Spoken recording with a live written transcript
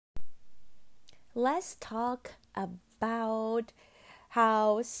Let's talk about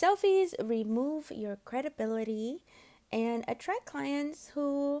how selfies remove your credibility and attract clients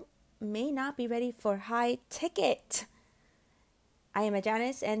who may not be ready for high ticket. I am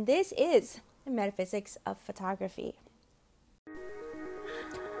Janice, and this is the Metaphysics of Photography.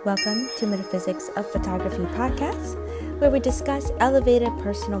 Welcome to Metaphysics of Photography podcast, where we discuss elevated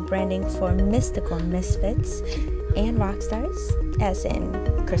personal branding for mystical misfits and rock stars, as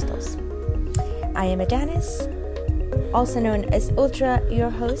in crystals. I am Janice, also known as Ultra, your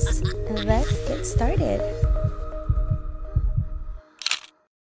host. Let's get started.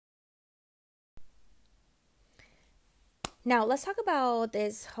 Now, let's talk about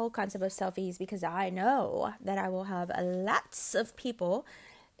this whole concept of selfies, because I know that I will have lots of people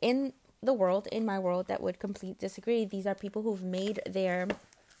in the world, in my world, that would completely disagree. These are people who've made their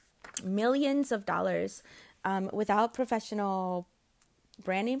millions of dollars without professional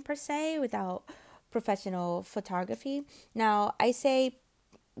branding per se, without professional photography. Now, I say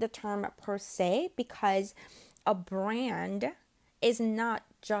the term per se because a brand is not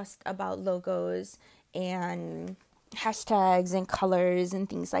just about logos and hashtags and colors and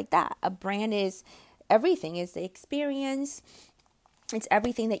things like that. A brand is everything, is the experience. It's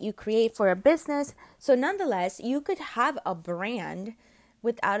everything that you create for a business. So nonetheless, you could have a brand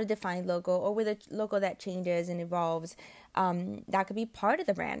without a defined logo, or with a logo that changes and evolves. That could be part of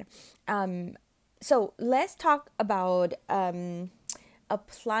the brand. So let's talk about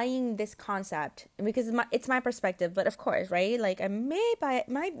applying this concept, because it's my perspective. But of course, right? Like I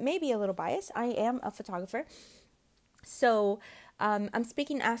may be a little biased. I am a photographer. So I'm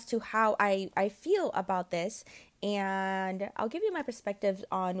speaking as to how I feel about this, and I'll give you my perspective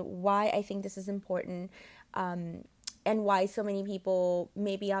on why I think this is important, and why so many people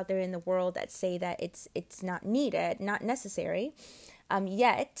may be out there in the world that say that it's not needed, not necessary,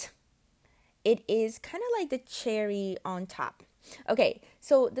 yet it is kind of like the cherry on top. Okay,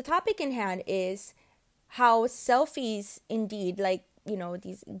 so the topic in hand is how selfies, indeed, like,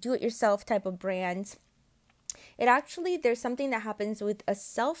 these do-it-yourself type of brands, there's something that happens with a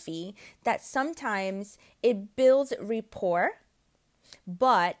selfie that sometimes it builds rapport,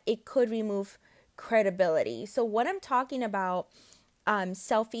 but it could remove credibility. So what I'm talking about,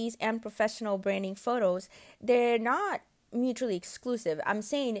 selfies and professional branding photos, they're not mutually exclusive. I'm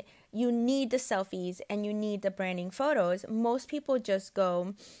saying you need the selfies and you need the branding photos. Most people just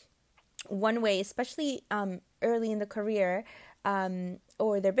go one way, especially early in the career,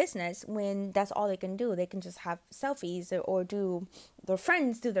 or their business, when that's all they can do. They can just have selfies, or do their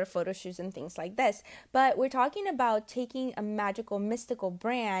friends do their photo shoots and things like this. But we're talking about taking a magical, mystical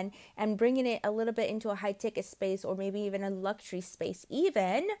brand and bringing it a little bit into a high ticket space, or maybe even a luxury space,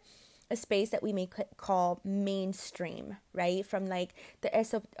 even a space that we may call mainstream, right? From like the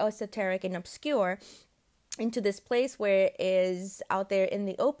esoteric and obscure into this place where it is out there in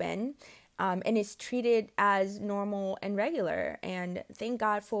the open. And it's treated as normal and regular. And thank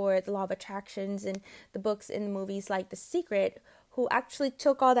God for the law of attractions and the books and the movies like The Secret, who actually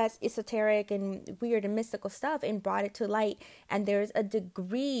took all that esoteric and weird and mystical stuff and brought it to light. And there's a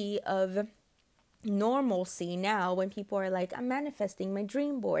degree of normalcy now when people are like, I'm manifesting my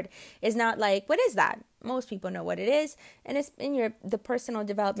dream board. It's not like, what is that? Most people know what it is. And it's in the personal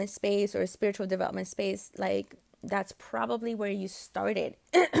development space or spiritual development space, like, that's probably where you started,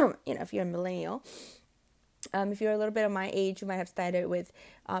 if you're a millennial. If you're a little bit of my age, you might have started with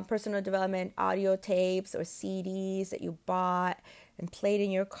personal development audio tapes or CDs that you bought and played in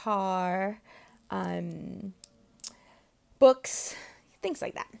your car, books, things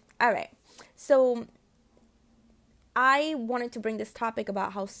like that. All right. So I wanted to bring this topic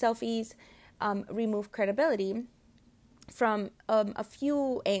about how selfies remove credibility from a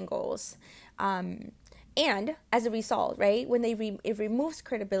few angles. And as a result, right, when it removes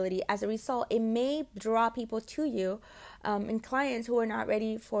credibility, as a result, it may draw people to you, and clients who are not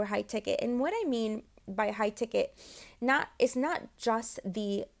ready for high ticket. And what I mean by high ticket, it's not just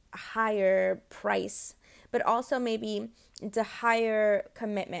the higher price, but also maybe the higher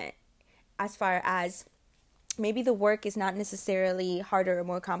commitment, as far as maybe the work is not necessarily harder or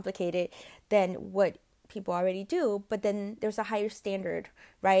more complicated than what people already do, but then there's a higher standard,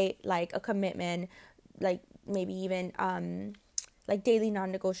 right? Like a commitment, like maybe even like daily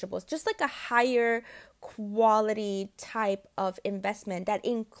non-negotiables, just like a higher quality type of investment that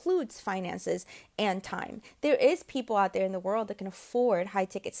includes finances and time. There is people out there in the world that can afford high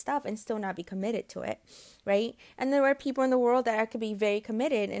ticket stuff and still not be committed to it, right? And there are people in the world that could be very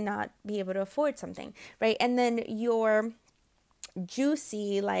committed and not be able to afford something, right? And then your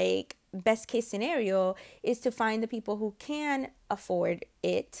juicy, like, best case scenario is to find the people who can afford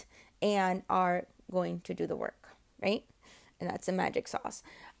it and are going to do the work, right? And that's the magic sauce.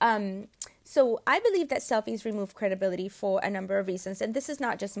 So I believe that selfies remove credibility for a number of reasons. And this is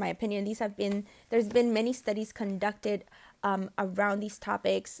not just my opinion. There's been many studies conducted around these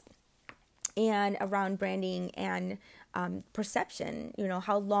topics and around branding and perception,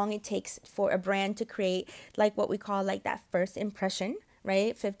 how long it takes for a brand to create like what we call like that first impression,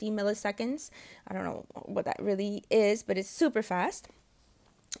 right? 50 milliseconds. I don't know what that really is, but it's super fast.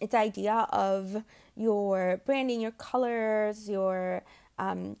 It's the idea of your branding, your colors, your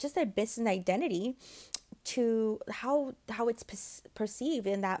just a business identity to how it's perceived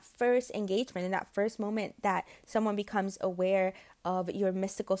in that first engagement, in that first moment that someone becomes aware of your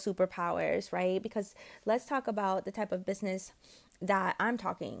mystical superpowers, right? Because let's talk about the type of business that I'm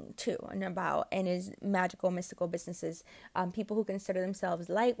talking to and about, and is magical, mystical businesses. People who consider themselves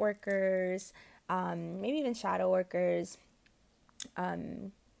light workers, maybe even shadow workers,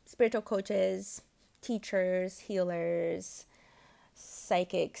 spiritual coaches, teachers, healers,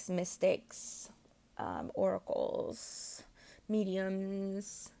 psychics, mystics, oracles,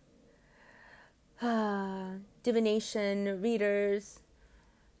 mediums, divination, readers,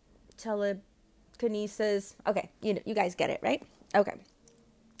 telekinesis. Okay, you guys get it, right? Okay.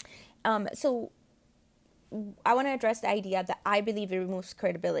 So I want to address the idea that I believe it removes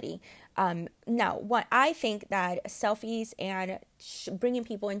credibility. Now, what I think that selfies and bringing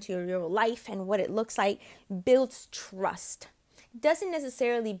people into your real life and what it looks like builds trust. Doesn't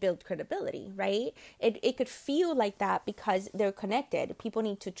necessarily build credibility, right? It could feel like that because they're connected. People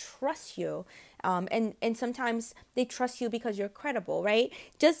need to trust you. And sometimes they trust you because you're credible, right?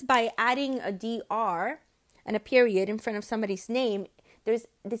 Just by adding a DR and a period in front of somebody's name, there's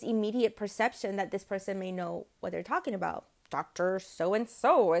this immediate perception that this person may know what they're talking about. Dr.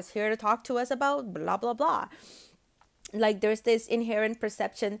 So-and-so is here to talk to us about blah, blah, blah. Like there's this inherent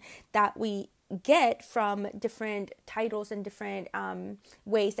perception that we get from different titles and different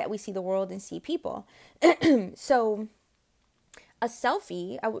ways that we see the world and see people. So a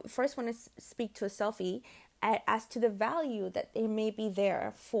selfie, I would first want to speak to a selfie as to the value that they may be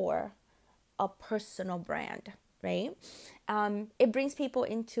there for a personal brand, right? It brings people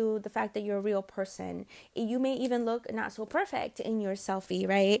into the fact that you're a real person. You may even look not so perfect in your selfie,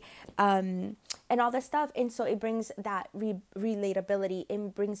 right? And all that stuff. And so it brings that relatability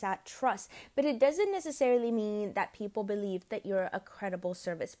and brings that trust. But it doesn't necessarily mean that people believe that you're a credible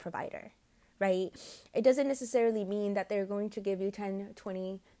service provider, right? It doesn't necessarily mean that they're going to give you $10,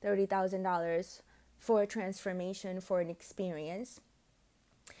 $20, $30,000 for a transformation, for an experience.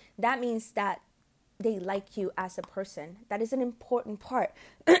 That means that they like you as a person. That is an important part.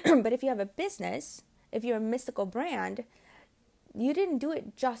 But if you have a business, if you're a mystical brand, you didn't do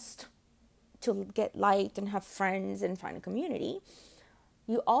it just to get liked and have friends and find a community.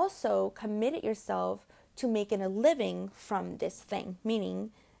 You also committed yourself to making a living from this thing,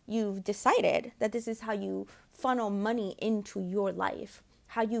 meaning you've decided that this is how you funnel money into your life,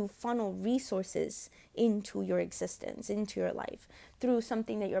 how you funnel resources into your existence, into your life, through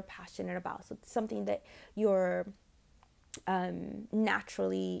something that you're passionate about, so something that you're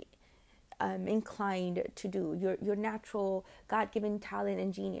naturally inclined to do, your natural God-given talent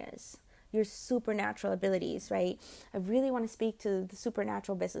and genius, your supernatural abilities, right? I really want to speak to the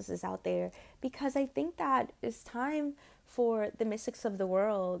supernatural businesses out there, because I think that it's time for the mystics of the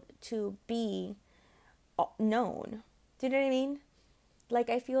world to be known. Do you know what I mean? Like,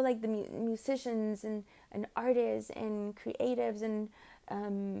 I feel like the musicians and artists and creatives and,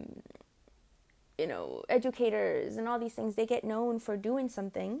 educators and all these things, they get known for doing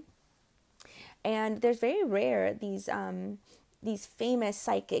something. And there's very rare these famous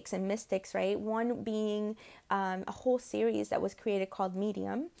psychics and mystics, right? One being a whole series that was created called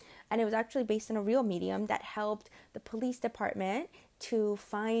Medium. And it was actually based on a real medium that helped the police department to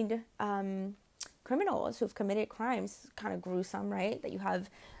find criminals who've committed crimes. Kind of gruesome, right? That you have,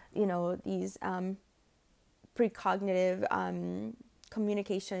 these precognitive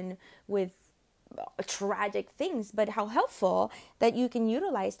communication with tragic things, but how helpful that you can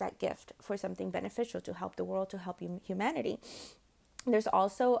utilize that gift for something beneficial to help the world, to help humanity. There's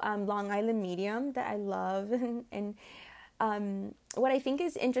also Long Island Medium that I love, and what I think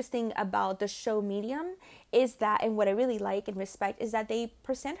is interesting about the show Medium is that, and what I really like and respect, is that they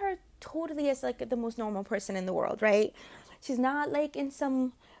present her totally as like the most normal person in the world, right? She's not like in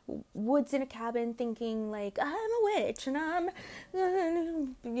some woods in a cabin thinking like, I'm a witch and I'm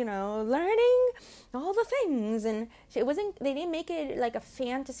learning all the things. And they didn't make it like a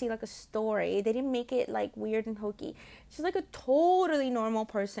fantasy, like a story. They didn't make it like weird and hokey. She's like a totally normal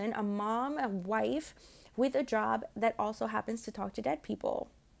person, a mom, a wife with a job that also happens to talk to dead people.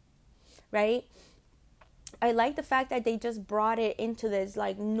 right? I like the fact that they just brought it into this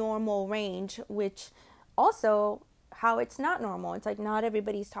like normal range, which also how it's not normal. It's like not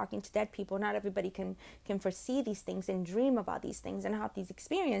everybody's talking to dead people. Not everybody can foresee these things and dream about these things and have these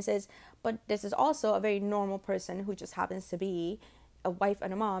experiences. But this is also a very normal person who just happens to be a wife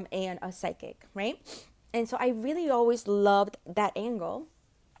and a mom and a psychic, right? And so I really always loved that angle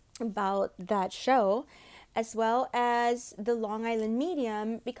about that show, as well as the Long Island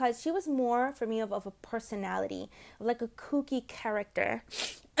Medium, because she was more for me of a personality, like a kooky character.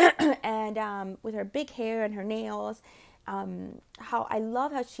 And with her big hair and her nails, how I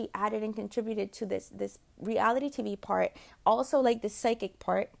love how she added and contributed to this reality TV part, also like the psychic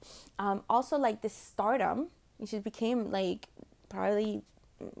part, also like the stardom. She became like probably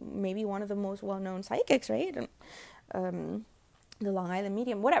maybe one of the most well-known psychics, right? The Long Island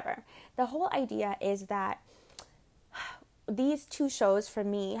Medium, whatever. The whole idea is that these two shows for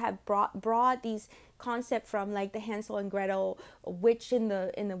me have brought these concept from like the Hansel and Gretel witch in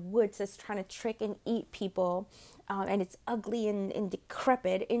the woods that's trying to trick and eat people, and it's ugly and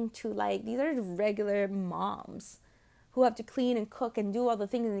decrepit, into like these are regular moms who have to clean and cook and do all the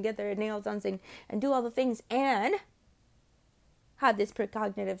things and get their nails done and do all the things and have this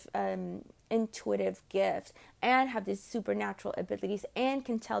precognitive intuitive gift and have these supernatural abilities and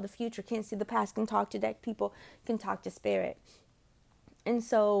can tell the future, can see the past, can talk to dead people, can talk to spirit. And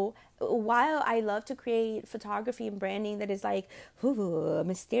so while I love to create photography and branding that is like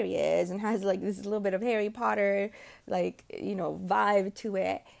mysterious and has like this little bit of Harry Potter like vibe to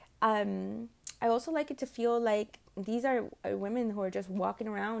it, I also like it to feel like these are women who are just walking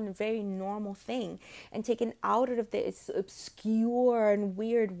around a very normal thing and taken out of this obscure and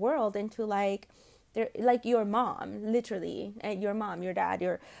weird world into like they're like your mom, literally, and your mom, your dad,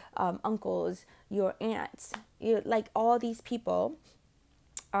 your uncles, your aunts, like all these people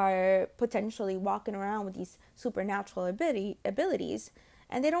are potentially walking around with these supernatural abilities,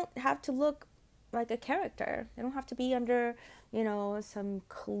 and they don't have to look like a character. They don't have to be under some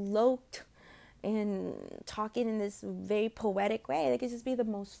cloaked and talking in this very poetic way. They could just be the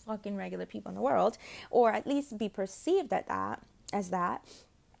most fucking regular people in the world, or at least be perceived as that,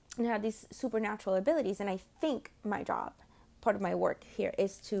 and have these supernatural abilities. And I think my job, part of my work here,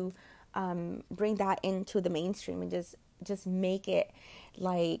 is to bring that into the mainstream and just make it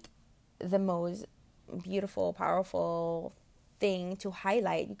like the most beautiful, powerful thing to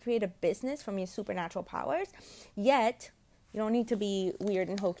highlight. You create a business from your supernatural powers, yet you don't need to be weird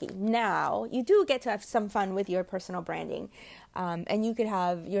and hokey. Now, you do get to have some fun with your personal branding. And you could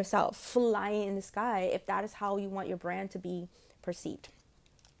have yourself flying in the sky if that is how you want your brand to be perceived.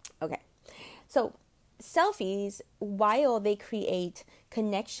 Okay. So, selfies, while they create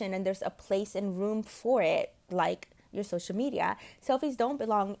connection and there's a place and room for it, like your social media, selfies don't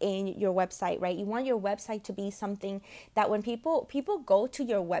belong in your website, right? You want your website to be something that when people go to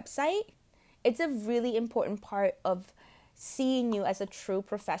your website, it's a really important part of seeing you as a true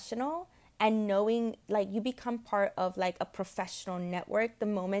professional and knowing like you become part of like a professional network the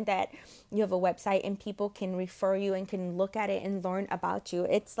moment that you have a website and people can refer you and can look at it and learn about you.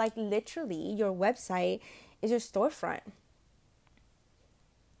 It's like literally your website is your storefront,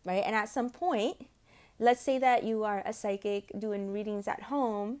 right? And at some point, let's say that you are a psychic doing readings at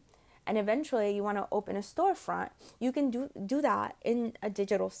home and eventually you want to open a storefront. You can do that in a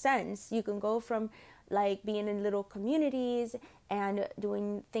digital sense. You can go from like being in little communities and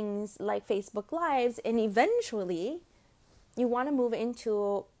doing things like Facebook Lives, and eventually you want to move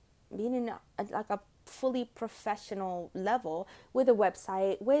into being in a fully professional level with a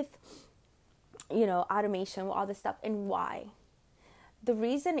website, with automation, with all this stuff. And why? The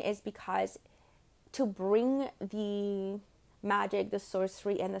reason is because to bring the magic, the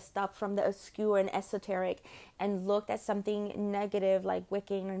sorcery, and the stuff from the obscure and esoteric and looked at something negative like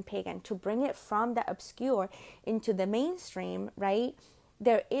Wiccan and pagan, to bring it from the obscure into the mainstream, right?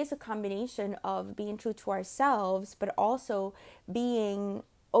 There is a combination of being true to ourselves, but also being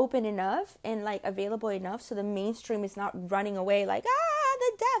open enough and like available enough so the mainstream is not running away like,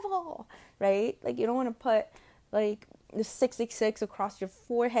 the devil, right? Like you don't want to put like the 666 across your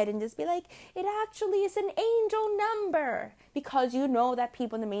forehead and just be like, it actually is an angel number, because you know that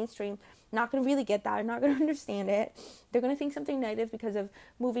people in the mainstream not going to really get that, are not going to understand it. They're going to think something negative because of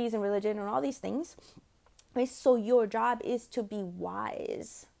movies and religion and all these things. Right? So your job is to be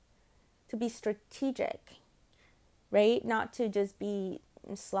wise, to be strategic, right? Not to just be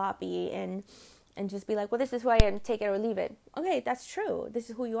sloppy and just be like, well, this is who I am, take it or leave it. Okay, that's true. This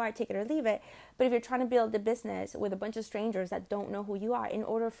is who you are, take it or leave it. But if you're trying to build a business with a bunch of strangers that don't know who you are, in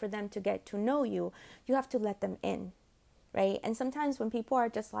order for them to get to know you, you have to let them in. right? And sometimes when people are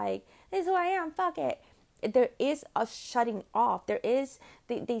just like, this is who I am, fuck it, there is a shutting off. There is,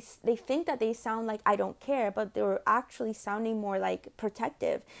 they think that they sound like I don't care, but they're actually sounding more like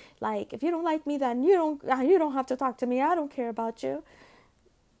protective. Like, if you don't like me, then you don't have to talk to me. I don't care about you.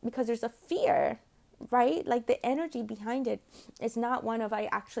 Because there's a fear, right? Like, the energy behind it is not one of I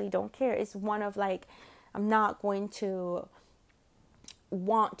actually don't care. It's one of like, I'm not going to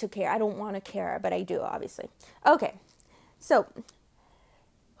want to care. I don't want to care, but I do, obviously. Okay, so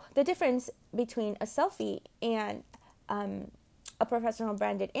the difference between a selfie and a professional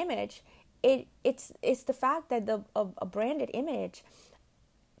branded image, it's the fact that a branded image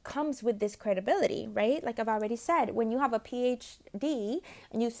comes with this credibility, right? Like I've already said, when you have a PhD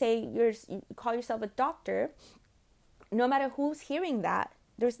and you say you call yourself a doctor, no matter who's hearing that,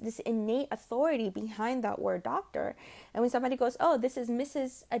 there's this innate authority behind that word doctor. And when somebody goes, oh, this is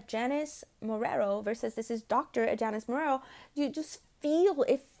Mrs. Janice Morero versus this is Dr. Janice Morero, you just feel,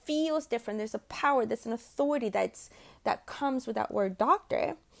 it feels different. There's a power, there's an authority that comes with that word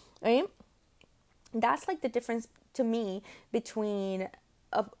doctor, right? That's like the difference to me between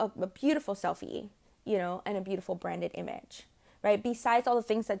a beautiful selfie, and a beautiful branded image, right? Besides all the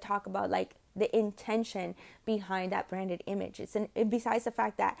things that talk about like the intention behind that branded image. Besides the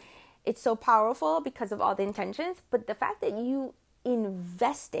fact that it's so powerful because of all the intentions, but the fact that you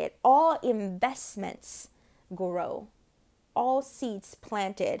invested, all investments grow. All seeds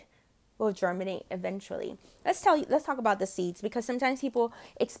planted will germinate eventually. Let's talk about the seeds, because sometimes people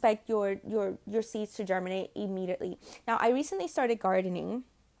expect your seeds to germinate immediately. Now, I recently started gardening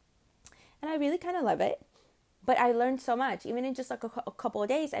and I really kind of love it, but I learned so much. Even in just like a couple of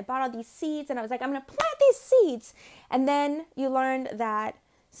days, I bought all these seeds and I was like, I'm going to plant these seeds. And then you learned that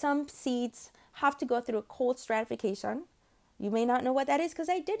some seeds have to go through a cold stratification. You may not know what that is, because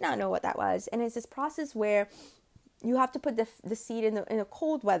I did not know what that was. And it's this process where you have to put the seed in a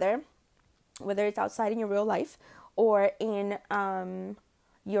cold weather, whether it's outside in your real life or in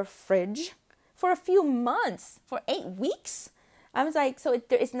your fridge, for a few months, for 8 weeks. I was like, so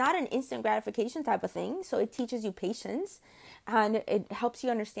it's not an instant gratification type of thing. So it teaches you patience and it helps you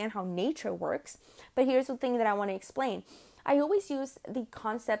understand how nature works. But here's the thing that I want to explain. I always use the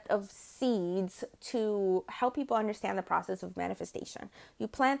concept of seeds to help people understand the process of manifestation. You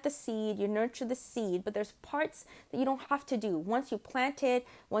plant the seed, you nurture the seed, but there's parts that you don't have to do. Once you plant it,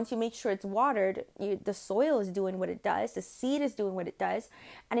 once you make sure it's watered, the soil is doing what it does, the seed is doing what it does,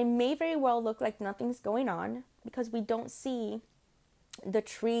 and it may very well look like nothing's going on because we don't see the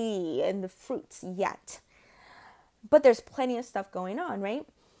tree and the fruits yet. But there's plenty of stuff going on, right?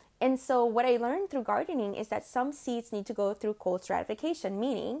 And so what I learned through gardening is that some seeds need to go through cold stratification,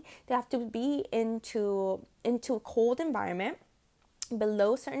 meaning they have to be into a cold environment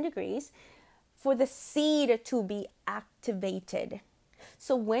below certain degrees for the seed to be activated.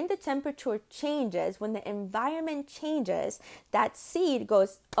 So when the temperature changes, when the environment changes, that seed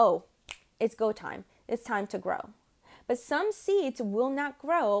goes, oh, it's go time. It's time to grow. But some seeds will not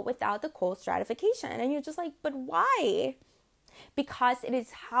grow without the cold stratification. And you're just like, but why? Because it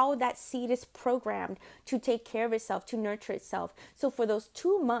is how that seed is programmed to take care of itself, to nurture itself. So for those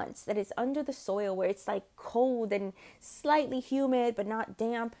 2 months that it's under the soil where it's like cold and slightly humid, but not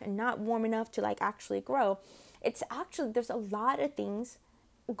damp and not warm enough to like actually grow, it's actually, there's a lot of things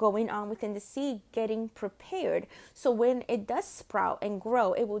going on within the seed getting prepared. So when it does sprout and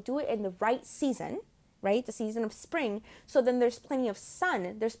grow, it will do it in the right season, right? The season of spring. So then there's plenty of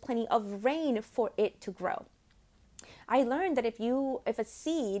sun, there's plenty of rain for it to grow. I learned that if a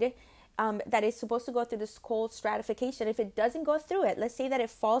seed that is supposed to go through this cold stratification, if it doesn't go through it, let's say that it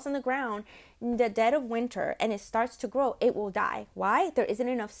falls on the ground in the dead of winter and it starts to grow, it will die. Why? There isn't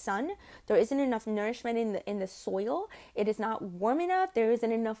enough sun. There isn't enough nourishment in the soil. It is not warm enough. There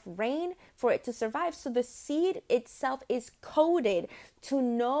isn't enough rain for it to survive. So the seed itself is coded to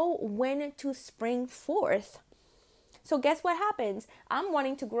know when to spring forth. So guess what happens? I'm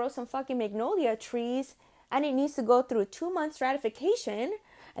wanting to grow some fucking magnolia trees, and it needs to go through a 2-month stratification.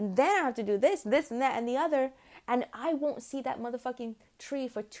 And then I have to do this, and that, and the other. And I won't see that motherfucking tree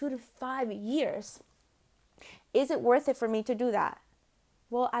for 2 to 5 years. Is it worth it for me to do that?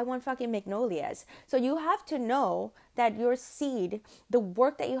 Well, I want fucking magnolias. So you have to know that your seed, the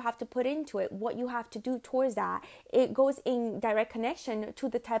work that you have to put into it, what you have to do towards that, it goes in direct connection to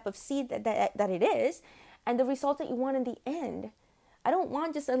the type of seed that it is and the result that you want in the end. I don't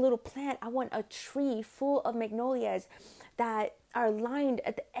want just a little plant. I want a tree full of magnolias that are lined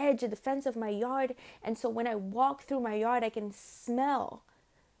at the edge of the fence of my yard. And so when I walk through my yard, I can smell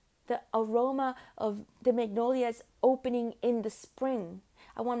the aroma of the magnolias opening in the spring.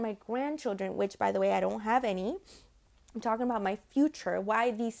 I want my grandchildren, which by the way, I don't have any, I'm talking about my future,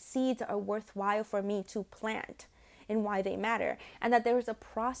 why these seeds are worthwhile for me to plant and why they matter, and that there is a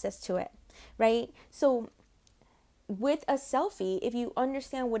process to it, right? So with a selfie, if you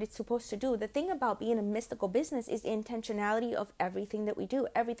understand what it's supposed to do, the thing about being a mystical business is the intentionality of everything that we do.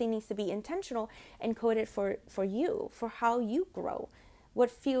 Everything needs to be intentional and coded for you, for how you grow,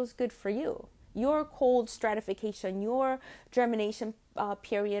 what feels good for you. Your cold stratification, your germination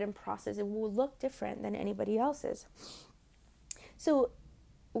period and process, it will look different than anybody else's. So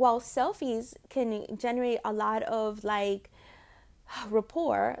while selfies can generate a lot of like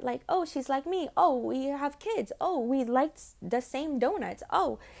rapport, like, oh, she's like me, oh, we have kids, oh, we like the same donuts,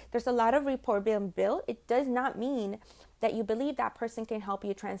 oh, there's a lot of rapport being built, it does not mean that you believe that person can help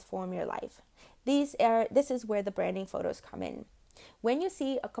you transform your life. This is where the branding photos come in. When you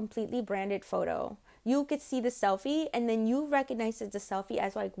see a completely branded photo, you could see the selfie and then you recognize the selfie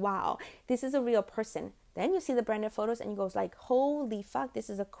as like, wow, this is a real person. Then you see the branded photos and you goes like, holy fuck, this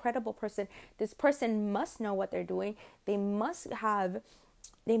is a credible person. This person must know what they're doing. They must have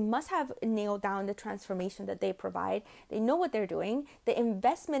nailed down the transformation that they provide. They know what they're doing. The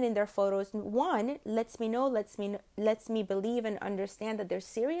investment in their photos, one, lets me believe and understand that they're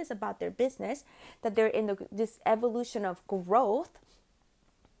serious about their business, that they're in this evolution of growth,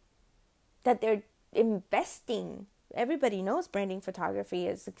 that they're investing. Everybody knows branding photography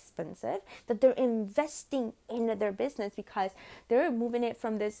is expensive, that they're investing in their business because they're moving it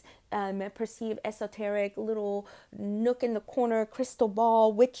from this perceived esoteric little nook in the corner crystal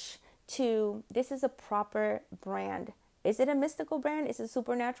ball witch to this is a proper brand. Is it a mystical brand? Is it a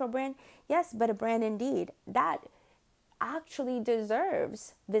supernatural brand? Yes, but a brand indeed. That actually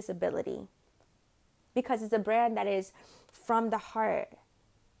deserves visibility because it's a brand that is from the heart.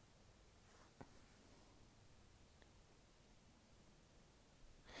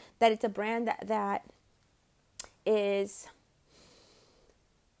 That it's a brand that is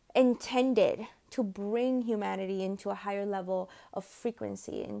intended to bring humanity into a higher level of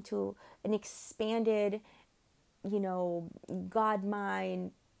frequency, into an expanded, God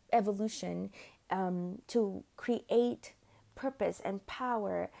mind evolution, to create purpose and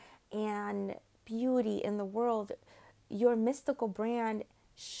power and beauty in the world. Your mystical brand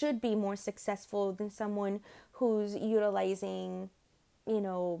should be more successful than someone who's utilizing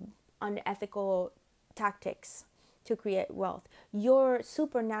unethical tactics to create wealth. Your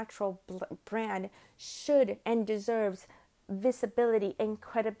supernatural brand should and deserves visibility and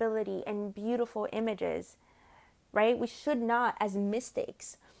credibility and beautiful images, right? We should not, as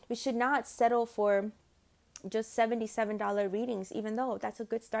mystics, we should not settle for just $77 readings, even though that's a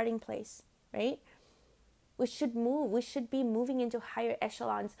good starting place, right? We should be moving into higher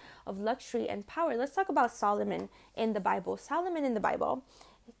echelons of luxury and power. Let's talk about Solomon in the Bible. Solomon in the Bible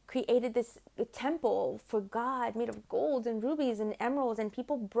created this temple for God made of gold and rubies and emeralds, and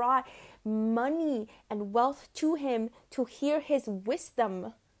people brought money and wealth to him to hear his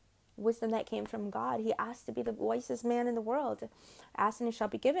wisdom that came from God. He asked to be the wisest man in the world. Ask and it shall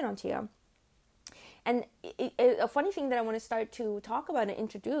be given unto you. And a funny thing that I want to start to talk about and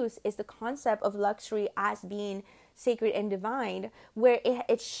introduce is the concept of luxury as being sacred and divine, where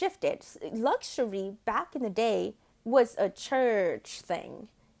it shifted. Luxury back in the day was a church thing,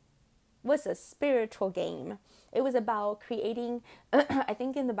 was a spiritual game. It was about creating, I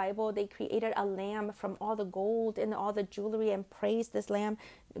think in the Bible, they created a lamb from all the gold and all the jewelry and praised this lamb.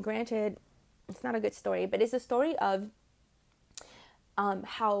 Granted, it's not a good story, but it's a story of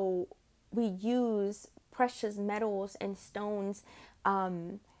how we use precious metals and stones,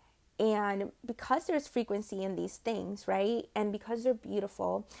 and because there's frequency in these things, right? And because they're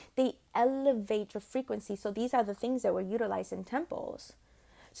beautiful, they elevate your frequency. So these are the things that were utilized in temples.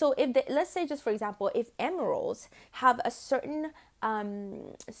 So let's say, just for example, if emeralds have a certain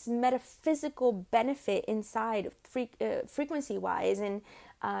metaphysical benefit inside frequency-wise and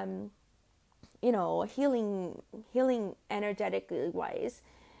healing energetically wise,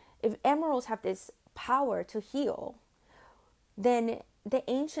 if emeralds have this power to heal, then the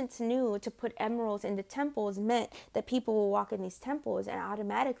ancients knew to put emeralds in the temples meant that people will walk in these temples and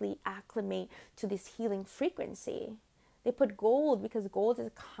automatically acclimate to this healing frequency. They put gold because gold is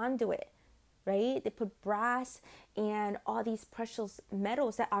a conduit, right? They put brass and all these precious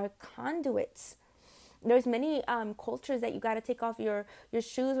metals that are conduits. There's many cultures that you got to take off your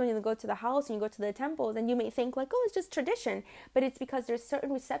shoes when you go to the house and you go to the temples, and you may think like, oh, it's just tradition, but it's because there's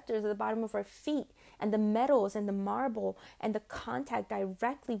certain receptors at the bottom of our feet, and the metals and the marble and the contact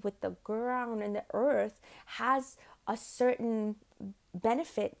directly with the ground and the earth has a certain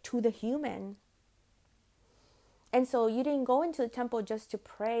benefit to the human. And so you didn't go into the temple just to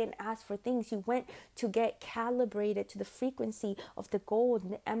pray and ask for things. You went to get calibrated to the frequency of the gold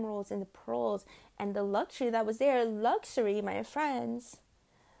and the emeralds and the pearls and the luxury that was there. Luxury, my friends,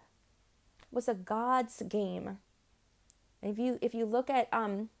 was a God's game. If you look at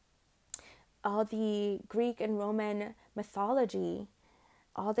all the Greek and Roman mythology,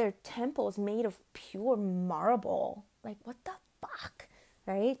 all their temples made of pure marble. Like, what the fuck,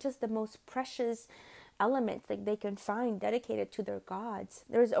 right? Just the most precious elements like they can find dedicated to their gods.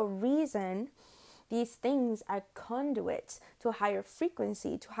 There's a reason these things are conduits to a higher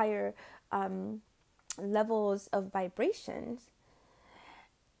frequency, to higher levels of vibrations.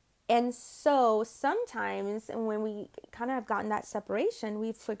 And so sometimes when we kind of have gotten that separation,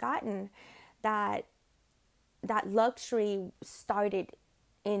 we've forgotten that luxury started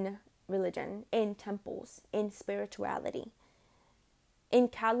in religion, in temples, in spirituality, in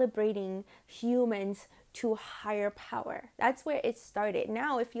calibrating humans to higher power. That's where it started.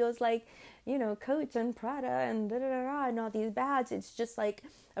 Now it feels like, Coach and Prada and and all these bags. It's just like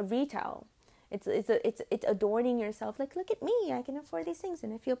a retail. It's adorning yourself. Like, look at me, I can afford these things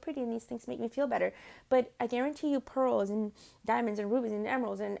and I feel pretty and these things make me feel better. But I guarantee you, pearls and diamonds and rubies and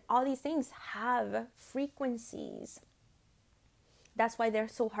emeralds and all these things have frequencies. That's why they're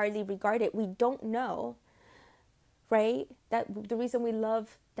so highly regarded. We don't know, right? That the reason we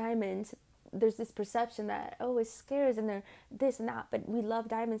love diamonds, there's this perception that, it scares and they're this and that, but we love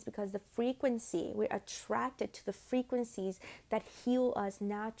diamonds because the frequency, we're attracted to the frequencies that heal us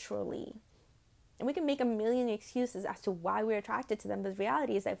naturally. And we can make a million excuses as to why we're attracted to them. But the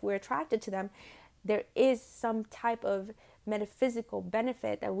reality is that if we're attracted to them, there is some type of metaphysical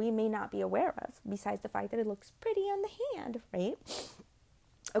benefit that we may not be aware of, besides the fact that it looks pretty on the hand, right?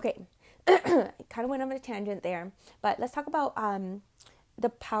 Okay, I kind of went on a tangent there, but let's talk about the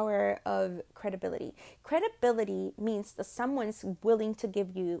power of credibility. Credibility means that someone's willing to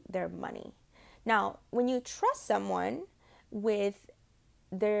give you their money. Now, when you trust someone with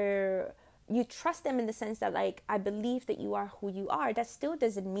you trust them in the sense that, like, I believe that you are who you are, that still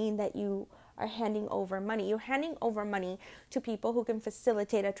doesn't mean that you are handing over money. You're handing over money to people who can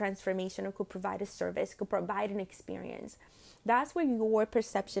facilitate a transformation or could provide a service, could provide an experience. That's where your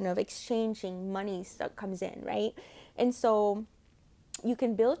perception of exchanging money comes in, right? And so you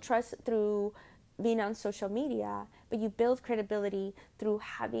can build trust through being on social media, but you build credibility through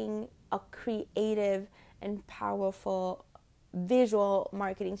having a creative and powerful visual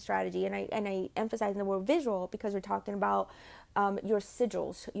marketing strategy. And I emphasize the word visual because we're talking about your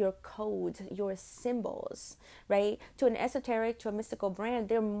sigils, your codes, your symbols, right? To an esoteric, to a mystical brand,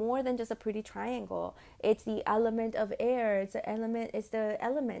 they're more than just a pretty triangle. It's the element of air. It's the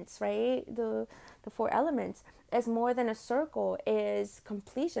elements, right? The four elements. It's more than a circle, is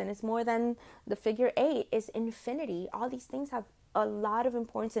completion. It's more than the figure 8, is infinity. All these things have a lot of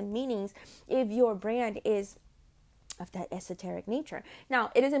importance and meanings if your brand is of that esoteric nature. Now,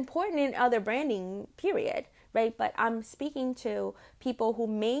 it is important in other branding, period, right? But I'm speaking to people who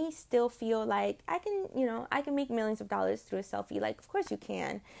may still feel like I can make millions of dollars through a selfie. Like, of course you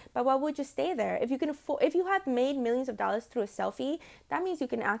can, but why would you stay there? If you have made millions of dollars through a selfie, that means you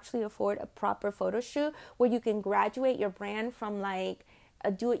can actually afford a proper photo shoot where you can graduate your brand from like a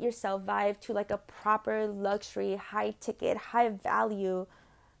do-it-yourself vibe to like a proper luxury, high ticket, high value,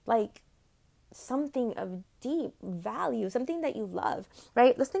 like something of deep value, something that you love,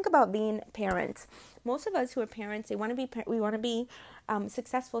 right? Let's think about being parents. Most of us who are parents, we want to be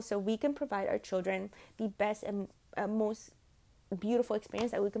successful so we can provide our children the best and most beautiful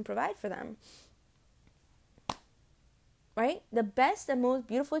experience that we can provide for them, right? The best and most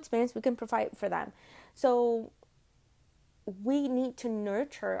beautiful experience we can provide for them. So we need to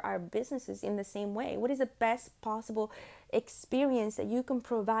nurture our businesses in the same way. What is the best possible experience that you can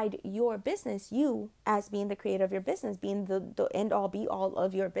provide your business, you as being the creator of your business, being the end all be all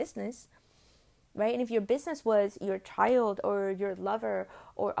of your business, right? And if your business was your child or your lover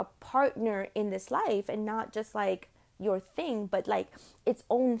or a partner in this life, and not just like your thing, but like its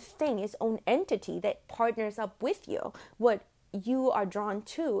own thing, its own entity that partners up with you, what you are drawn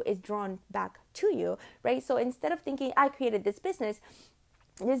to is drawn back to you, right? So instead of thinking I created this business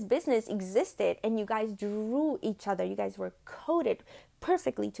existed and you guys drew each other, you guys were coded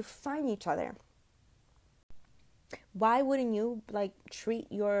perfectly to find each other. Why wouldn't you like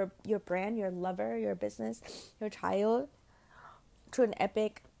treat your brand, your lover, your business, your child to an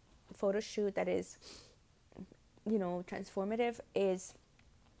epic photo shoot that is, transformative? Is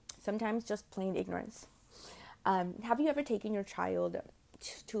sometimes just plain ignorance. Have you ever taken your child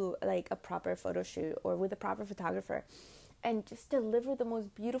to like a proper photo shoot or with a proper photographer and just deliver the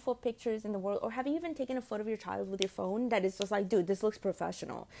most beautiful pictures in the world? Or have you even taken a photo of your child with your phone that is just like, dude, this looks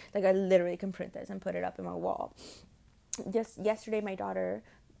professional, like I literally can print this and put it up in my wall? Just yesterday, my daughter,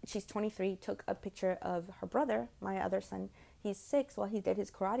 she's 23, took a picture of her brother, my other son. He's 6, while he did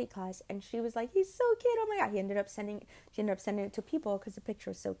his karate class, and she was like, he's so cute, oh my god. She ended up sending it to people because the picture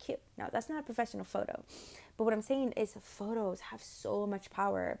was so cute. Now, that's not a professional photo, but what I'm saying is photos have so much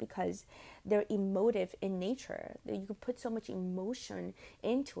power because they're emotive in nature. You can put so much emotion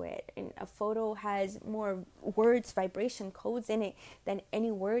into it, and a photo has more words, vibration, codes in it than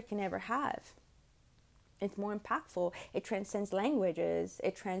any word can ever have. It's more impactful. It transcends languages.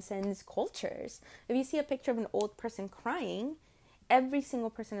 It transcends cultures. If you see a picture of an old person crying, every single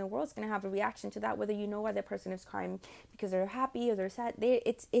person in the world is going to have a reaction to that, whether you know why that person is crying because they're happy or they're sad.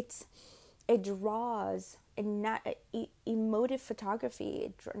 It draws emotive photography.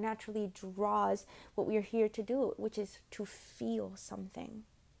 It naturally draws what we are here to do, which is to feel something,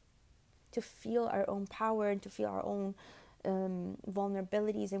 to feel our own power and to feel our own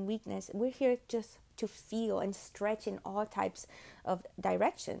vulnerabilities and weakness. We're here just to feel and stretch in all types of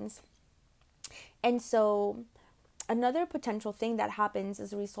directions. And so another potential thing that happens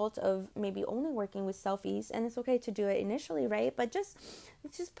as a result of maybe only working with selfies, and it's okay to do it initially, right? But it's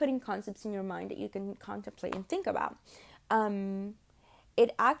just putting concepts in your mind that you can contemplate and think about.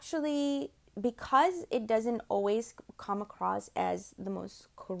 It actually, because it doesn't always come across as the most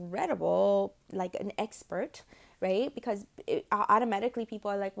credible, like an expert, right? Because automatically people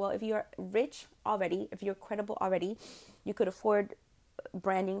are like, well, if you're rich already, if you're credible already, you could afford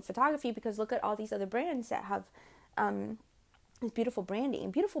branding photography, because look at all these other brands that have this beautiful branding.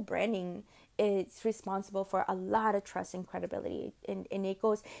 Beautiful branding is responsible for a lot of trust and credibility, and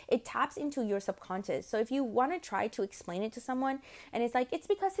it taps into your subconscious. So if you want to try to explain it to someone and it's like, it's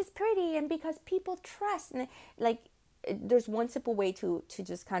because it's pretty and because people trust, and like, there's one simple way to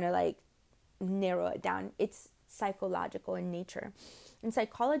just kind of like narrow it down. It's psychological in nature, and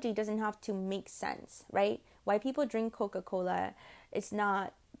psychology doesn't have to make sense, right? Why people drink Coca-Cola, it's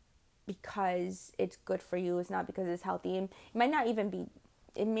not because it's good for you. It's not because it's healthy. It may not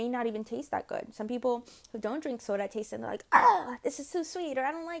even taste that good. Some people who don't drink soda taste it and they're like, this is too sweet, or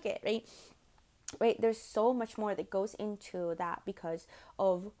I don't like it, right? There's so much more that goes into that because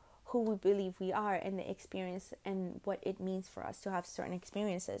of who we believe we are and the experience and what it means for us to have certain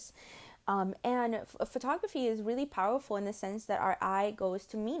experiences. And photography is really powerful in the sense that our eye goes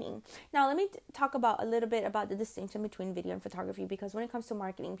to meaning. Now, let me talk a little bit about the distinction between video and photography, because when it comes to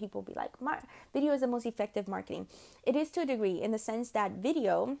marketing, people be like, video is the most effective marketing. It is to a degree, in the sense that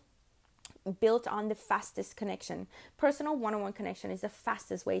video built on the fastest connection. Personal one-on-one connection is the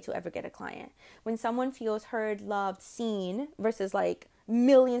fastest way to ever get a client. When someone feels heard, loved, seen, versus like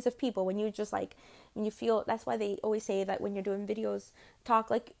millions of people, when you feel, that's why they always say that when you're doing videos,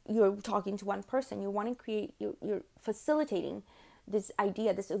 talk like you're talking to one person. You want to create, you're facilitating this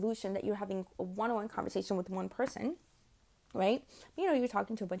idea, this illusion that you're having a one-on-one conversation with one person, right? You're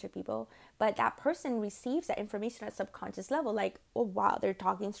talking to a bunch of people, but that person receives that information at subconscious level, like, oh wow, they're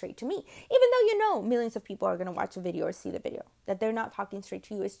talking straight to me, even though millions of people are going to watch the video or see the video, that they're not talking straight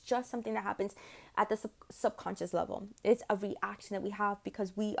to you. It's just something that happens at the subconscious level. It's a reaction that we have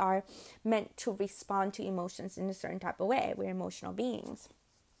because we are meant to respond to emotions in a certain type of way. We're emotional beings.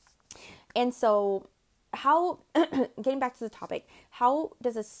 And so getting back to the topic, how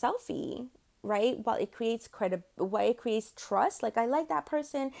does a selfie, right, while it creates trust, like I like that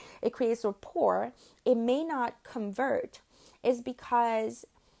person, it creates rapport, it may not convert, is because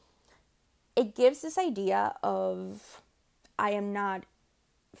it gives this idea of, I am not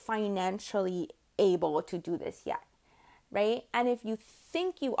financially able to do this yet, right? And if you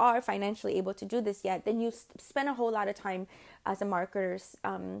think you are financially able to do this yet, then you spend a whole lot of time as a marketer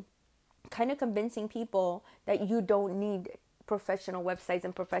kind of convincing people that you don't need professional websites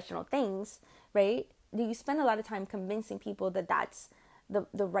and professional things, right? You spend a lot of time convincing people that that's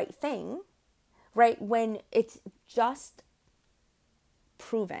the right thing, right? When it's just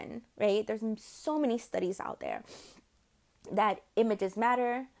proven, right? There's so many studies out there that images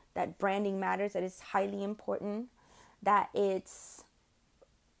matter, that branding matters, that it's highly important, that it's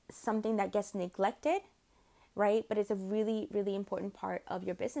something that gets neglected, right? But it's a really, really important part of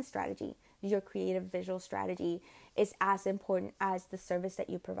your business strategy. Your creative visual strategy is as important as the service that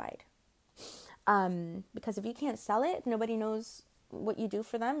you provide. Because if you can't sell it, nobody knows what you do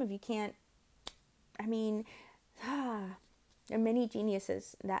for them. If you can't, there are many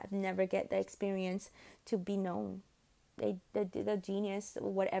geniuses that never get the experience to be known. The genius,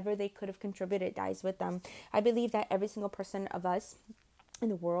 whatever they could have contributed, dies with them. I believe that every single person of us in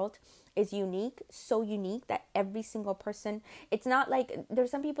the world is unique, so unique that every single person, it's not like,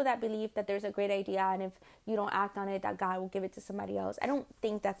 there's some people that believe that there's a great idea and if you don't act on it, that God will give it to somebody else. I don't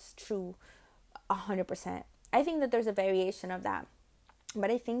think that's true 100%. I think that there's a variation of that. But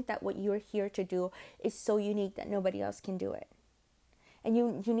I think that what you're here to do is so unique that nobody else can do it. And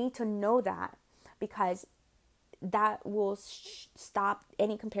you need to know that, because that will stop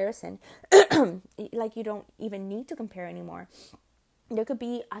any comparison. Like, you don't even need to compare anymore. There could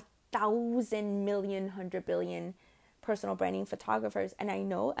be 1,000 million, 100 billion personal branding photographers. And I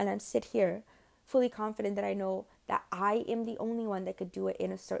know, and I'm sit here fully confident that I know that I am the only one that could do it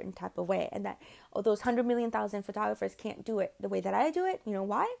in a certain type of way. And that those 100 million, 1,000 photographers can't do it the way that I do it. You know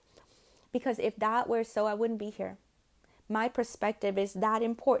why? Because if that were so, I wouldn't be here. My perspective is that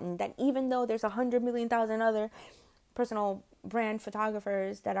important, that even though there's 100 million, 1,000 other personal brand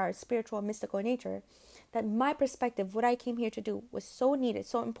photographers that are spiritual and mystical in nature, that my perspective, what I came here to do, was so needed,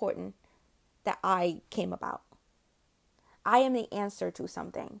 so important, that I came about. I am the answer to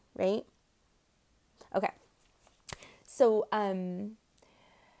something, right? Okay. So,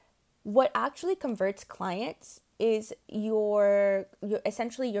 what actually converts clients is your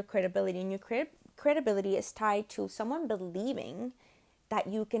essentially your credibility, and your credibility is tied to someone believing that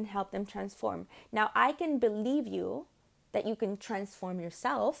you can help them transform. Now, I can believe you that you can transform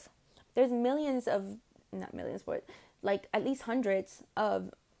yourself. There's millions of, not millions, but like at least hundreds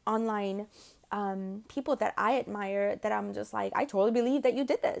of online people that I admire, that I'm just like, I totally believe that you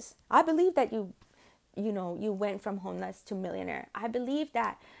did this. I believe that you went from homeless to millionaire. I believe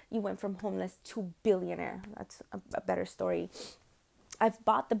that you went from homeless to billionaire. That's a better story. I've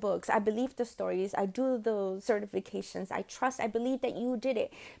bought the books. I believe the stories. I do the certifications. I trust. I believe that you did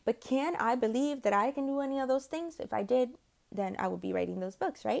it. But can I believe that I can do any of those things? If I did, then I would be writing those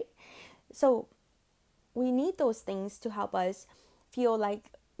books, right? So we need those things to help us feel like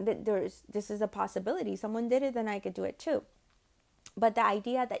that this is a possibility. Someone did it, then I could do it too. But the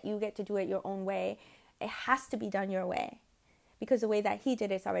idea that you get to do it your own way, it has to be done your way. Because the way that he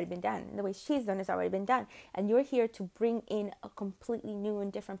did it's already been done. The way she's done it's already been done. And you're here to bring in a completely new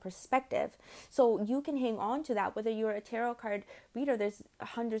and different perspective. So you can hang on to that. Whether you're a tarot card reader, there's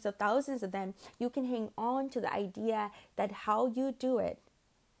hundreds of thousands of them. You can hang on to the idea that how you do it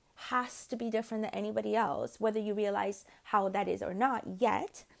has to be different than anybody else. Whether you realize how that is or not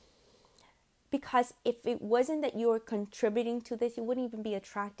yet. Because if it wasn't that you were contributing to this, you wouldn't even be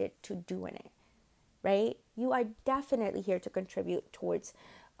attracted to doing it. Right? You are definitely here to contribute towards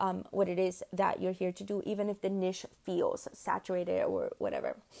what it is that you're here to do, even if the niche feels saturated or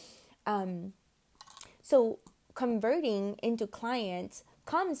whatever. So converting into clients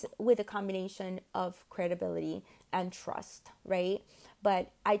comes with a combination of credibility and trust, right?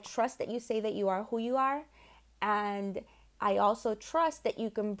 But I trust that you say that you are who you are, and I also trust that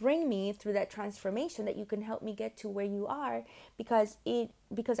you can bring me through that transformation, that you can help me get to where you are, because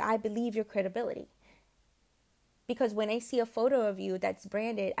I believe your credibility. Because when I see a photo of you that's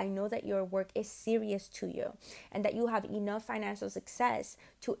branded, I know that your work is serious to you and that you have enough financial success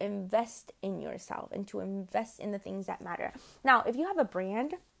to invest in yourself and to invest in the things that matter. Now, if you have a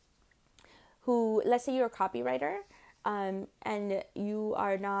brand who, let's say you're a copywriter, and you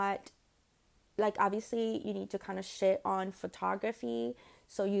are not, like, obviously you need to kind of shit on photography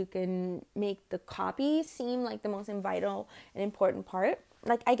so you can make the copy seem like the most vital and important part.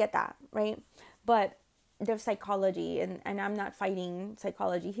 Like, I get that, right? But there's psychology, and I'm not fighting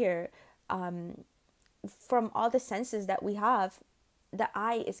psychology here. From all the senses that we have, the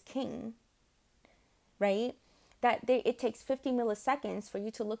eye is king, right? It takes 50 milliseconds for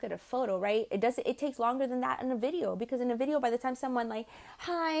you to look at a photo, right? It takes longer than that in a video, because in a video, by the time someone like,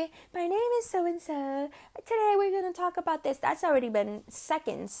 hi, my name is so-and-so, today we're going to talk about this, that's already been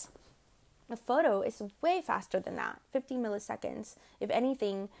seconds. A photo is way faster than that, 50 milliseconds. If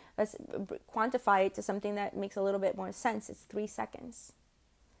anything, let's quantify it to something that makes a little bit more sense. It's 3 seconds.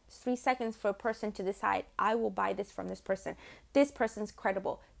 It's 3 seconds for a person to decide, I will buy this from this person. This person's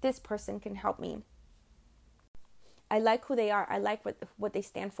credible. This person can help me. I like who they are. I like what they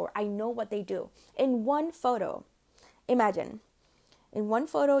stand for. I know what they do. In one photo, imagine, in one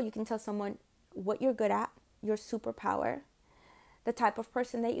photo, you can tell someone what you're good at, your superpower, the type of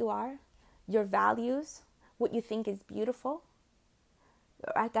person that you are, your values, what you think is beautiful,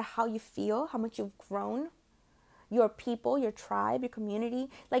 how you feel, how much you've grown, your people, your tribe, your community,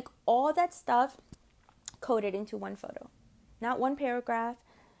 like all that stuff coded into one photo. Not one paragraph,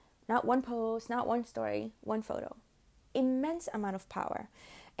 not one post, not one story, one photo. Immense amount of power.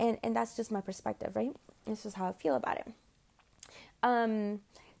 And that's just my perspective, right? This is how I feel about it.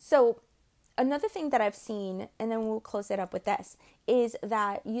 So Another thing that I've seen, and then we'll close it up with this, is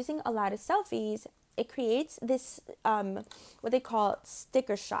that using a lot of selfies, it creates this, what they call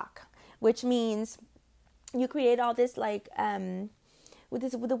sticker shock, which means you create all this like, with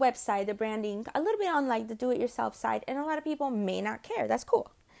the website, the branding, a little bit on like the do-it-yourself side, and a lot of people may not care. That's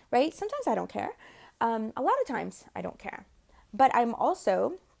cool, right? Sometimes I don't care. A lot of times I don't care. But I'm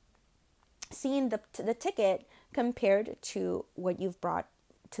also seeing the ticket compared to what you've brought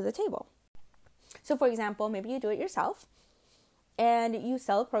to the table. So for example, maybe you do it yourself and you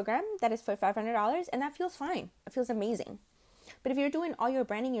sell a program that is for $500, and that feels fine. It feels amazing. But if you're doing all your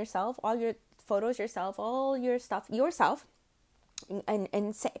branding yourself, all your photos yourself, all your stuff yourself,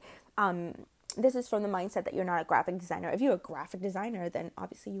 and say, this is from the mindset that you're not a graphic designer. If you're a graphic designer, then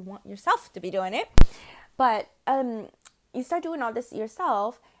obviously you want yourself to be doing it. But you start doing all this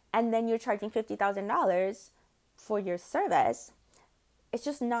yourself, and then you're charging $50,000 for your service. It's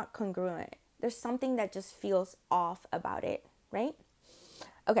just not congruent. There's something that just feels off about it, right?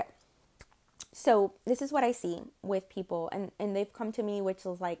 Okay. So this is what I see with people, and they've come to me, which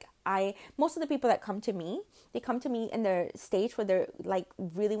is like, most of the people that come to me, they come to me in their stage where they're like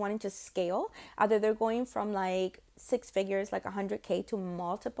really wanting to scale. Either they're going from like 6 figures, like 100K, to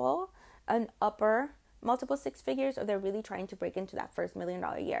multiple six figures, or they're really trying to break into that first $1 million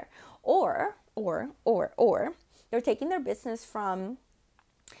a year. Or they're taking their business from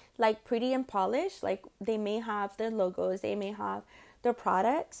like pretty and polished, like they may have their logos, they may have their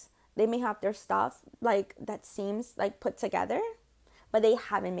products, they may have their stuff like that seems like put together, but they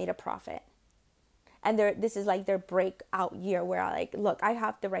haven't made a profit. And this is like their breakout year where I like, look, I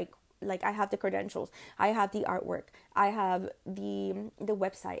have I have the credentials, I have the artwork, I have the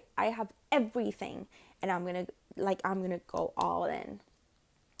website, I have everything, and I'm gonna go all in.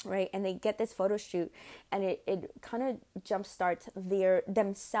 Right? And they get this photo shoot, and it kind of jumpstarts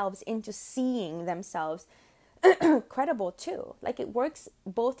themselves into seeing themselves credible too. Like it works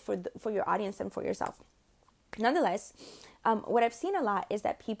both for your audience and for yourself. Nonetheless, what I've seen a lot is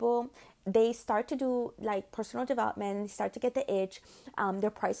that people, they start to do like personal development, they start to get the itch, their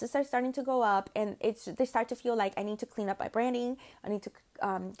prices are starting to go up, and they start to feel like, I need to clean up my branding, I need to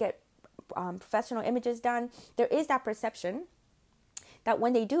get professional images done. There is that perception that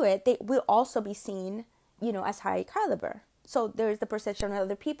when they do it, they will also be seen, as high caliber. So there's the perception of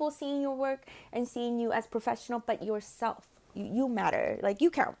other people seeing your work and seeing you as professional, but yourself, you matter, like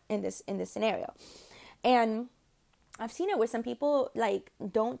you count in this scenario. And I've seen it where some people like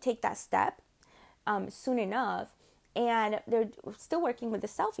don't take that step soon enough, and they're still working with the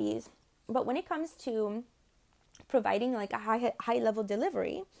selfies. But when it comes to providing like a high level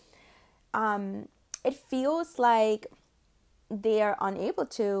delivery, it feels like they are unable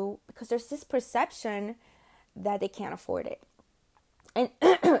to, because there's this perception that they can't afford it. And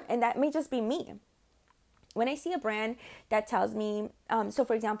and that may just be me. When I see a brand that tells me, so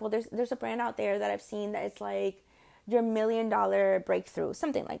for example, there's a brand out there that I've seen that it's like your $1 million breakthrough,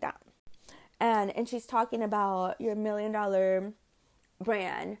 something like that. And she's talking about your $1 million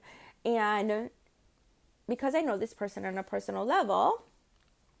brand. And because I know this person on a personal level,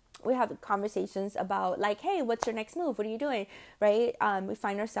 we have conversations about like, hey, what's your next move? What are you doing? Right? We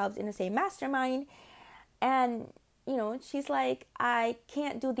find ourselves in the same mastermind. And, she's like, I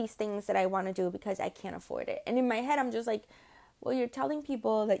can't do these things that I want to do because I can't afford it. And in my head, I'm just like, well, you're telling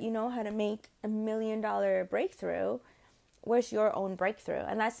people that you know how to make $1 million breakthrough. Where's your own breakthrough?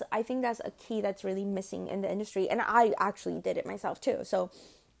 And I think that's a key that's really missing in the industry. And I actually did it myself too. So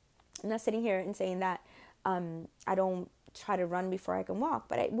I'm not sitting here and saying that I don't try to run before I can walk,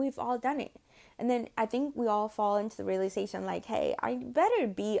 but we've all done it. And then I think we all fall into the realization like, hey, I better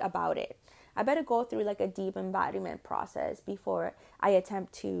be about it. I better go through like a deep embodiment process before I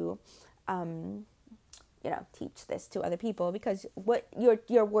attempt to, teach this to other people, because what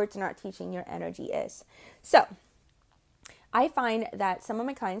your words are not teaching, your energy is. So I find that some of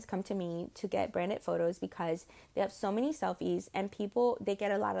my clients come to me to get branded photos because they have so many selfies, and people, they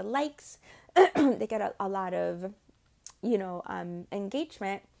get a lot of likes, they get a lot of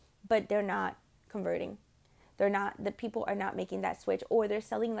engagement, but they're not converting. The people are not making that switch, or they're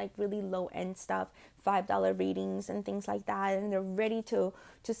selling like really low end stuff, $5 readings and things like that. And they're ready to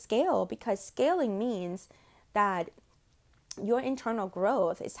scale, because scaling means that your internal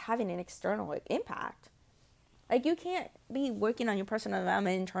growth is having an external impact. Like you can't be working on your personal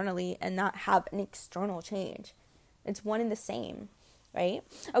development internally and not have an external change. It's one and the same, right?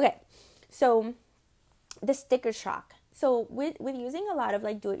 Okay. So the sticker shock. So with using a lot of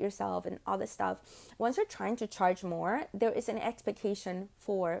like do-it-yourself and all this stuff, once you're trying to charge more, there is an expectation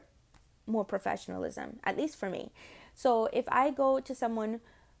for more professionalism, at least for me. So if I go to someone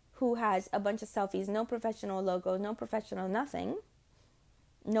who has a bunch of selfies, no professional logo, no professional nothing,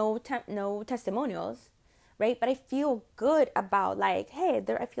 no testimonials, right? But I feel good about like, hey,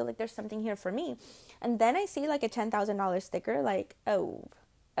 I feel like there's something here for me. And then I see like a $10,000 sticker, like, oh,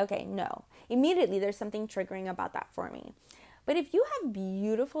 okay, no. Immediately there's something triggering about that for me. But if you have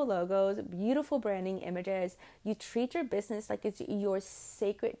beautiful logos, beautiful branding images, you treat your business like it's your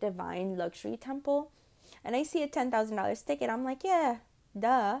sacred divine luxury temple, and I see a $10,000 ticket, I'm like, yeah,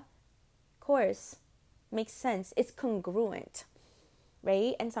 duh, of course, makes sense. It's congruent,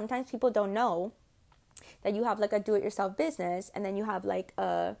 right? And sometimes people don't know that you have like a do-it-yourself business, and then you have like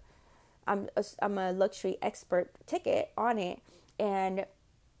I'm a luxury expert ticket on it, and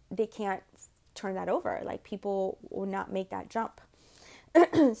they can't turn that over. Like, people will not make that jump.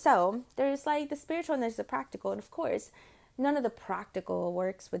 So there's like the spiritual and there's the practical, and of course none of the practical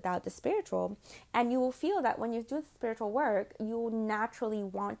works without the spiritual. And you will feel that when you do the spiritual work, you will naturally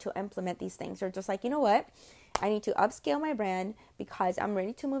want to implement these things. You're just like, you know what, I need to upscale my brand because I'm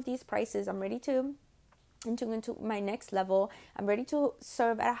ready to move these prices. I'm ready to into my next level. I'm ready to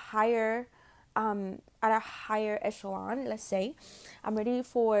serve at a higher echelon, let's say. I'm ready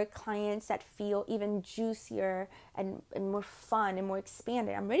for clients that feel even juicier and more fun and more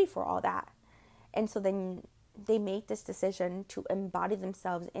expanded. I'm ready for all that. And so then they make this decision to embody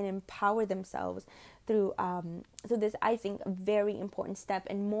themselves and empower themselves through this, I think, very important step.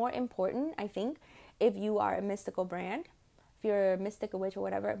 And more important, I think, if you are a mystical brand, if you're a mystic, a witch, or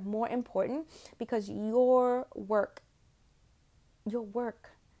whatever, more important, because your work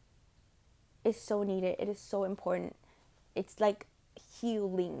is so needed. It is so important. It's like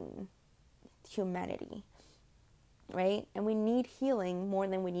healing humanity, right? And we need healing more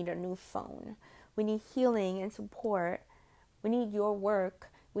than we need a new phone. We need healing and support. We need your work.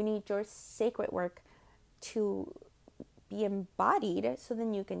 We need your sacred work to be embodied, so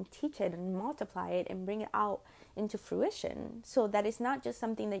then you can teach it and multiply it and bring it out into fruition, so that it's not just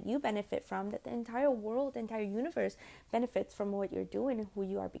something that you benefit from, that the entire world, the entire universe benefits from what you're doing and who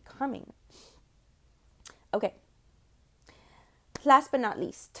you are becoming. Okay. Last but not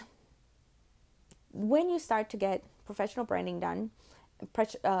least, when you start to get professional branding done,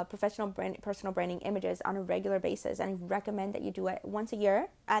 personal branding images on a regular basis, and I recommend that you do it once a year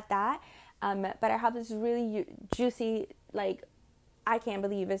at that. But I have this really juicy, like, I can't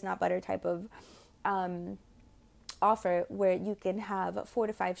believe it's not butter type of offer where you can have 4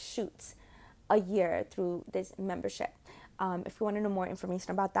 to 5 shoots a year through this membership. If you want to know more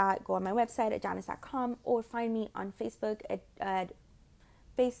information about that, go on my website at janice.com or find me on Facebook at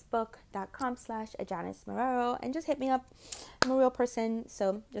facebook.com/@JaniceMarrero and just hit me up. I'm a real person,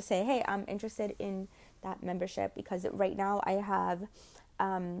 so just say, hey, I'm interested in that membership, because right now I have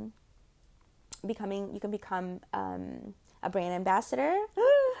you can become a brand ambassador.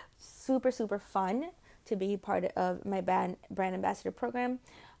 Super, super fun to be part of my brand ambassador program.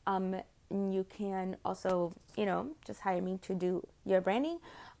 You can also, just hire me to do your branding.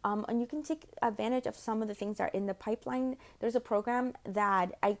 And you can take advantage of some of the things that are in the pipeline. There's a program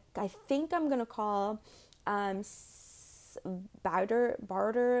that I think I'm going to call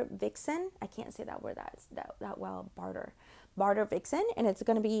Barter Vixen. I can't say that word that well, Barter Vixen. And it's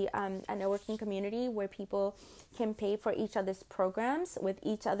going to be a networking community where people can pay for each other's programs with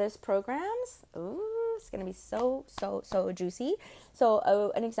each other's programs. Ooh, it's going to be so, so, so juicy.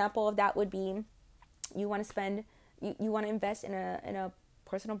 So an example of that would be, you want to invest in a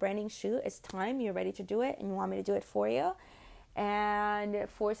personal branding shoot. It's time, you're ready to do it, and you want me to do it for you. And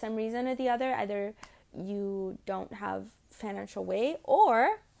for some reason or the other, either you don't have financial way,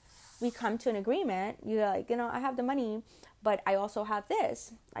 or we come to an agreement. You're like, I have the money, but I also have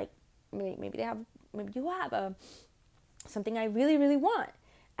this. Like, maybe you have something I really, really want,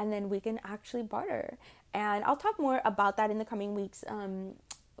 and then we can actually barter. And I'll talk more about that in the coming weeks.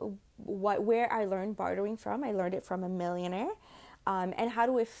 Where I learned bartering from. I learned it from a millionaire, and how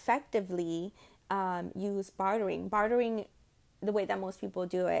to effectively use bartering. Bartering, the way that most people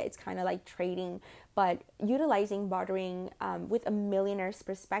do it, it's kind of like trading, but utilizing bartering with a millionaire's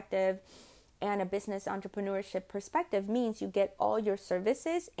perspective and a business entrepreneurship perspective means you get all your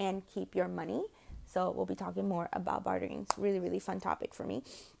services and keep your money. So we'll be talking more about bartering. It's a really, really fun topic for me.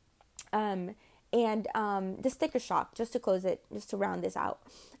 And the sticker shock, just to close it, just to round this out.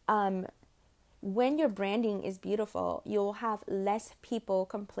 When your branding is beautiful, you'll have less people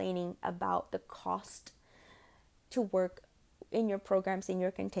complaining about the cost to work in your programs, in your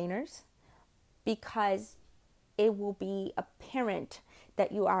containers, because it will be apparent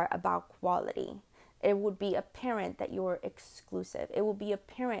that you are about quality. It would be apparent that you are exclusive. It will be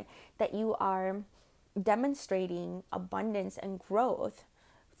apparent that you are demonstrating abundance and growth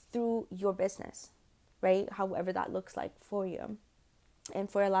through your business, right? However that looks like for you. And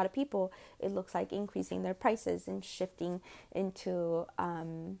for a lot of people, it looks like increasing their prices and shifting into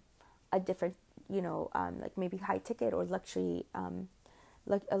a different, like maybe high ticket or luxury,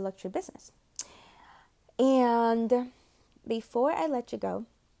 like a luxury business. And before I let you go,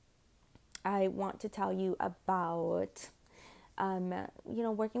 I want to tell you about,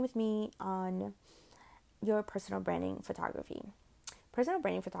 working with me on your personal branding photography. Personal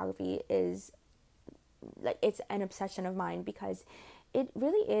branding photography is like, it's an obsession of mine because it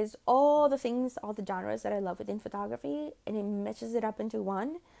really is all the things, all the genres that I love within photography, and it meshes it up into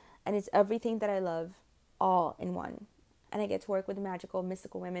one, and it's everything that I love all in one. And I get to work with the magical,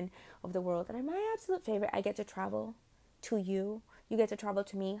 mystical women of the world that are my absolute favorite. I get to travel to you. You get to travel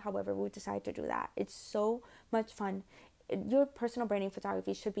to me, however we decide to do that. It's so much fun. Your personal branding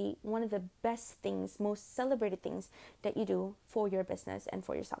photography should be one of the best things, most celebrated things that you do for your business and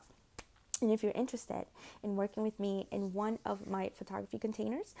for yourself. And if you're interested in working with me in one of my photography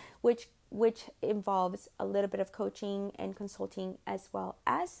containers, which involves a little bit of coaching and consulting as well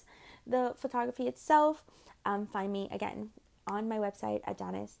as the photography itself, find me again on my website at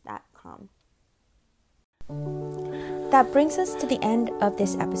janice.com. That brings us to the end of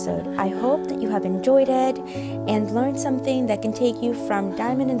this episode. I hope that you have enjoyed it and learned something that can take you from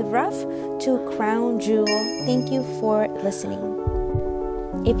diamond in the rough to crown jewel. Thank you for listening.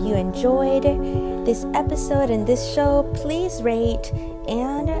 If you enjoyed this episode and this show, please rate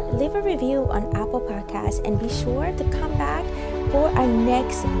and leave a review on Apple Podcasts, and be sure to come back for our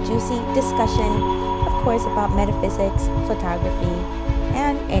next juicy discussion, of course, about metaphysics, photography,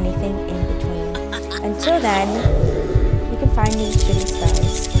 and anything in between. Until then, you can find me shooting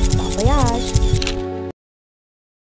stars. Bon voyage!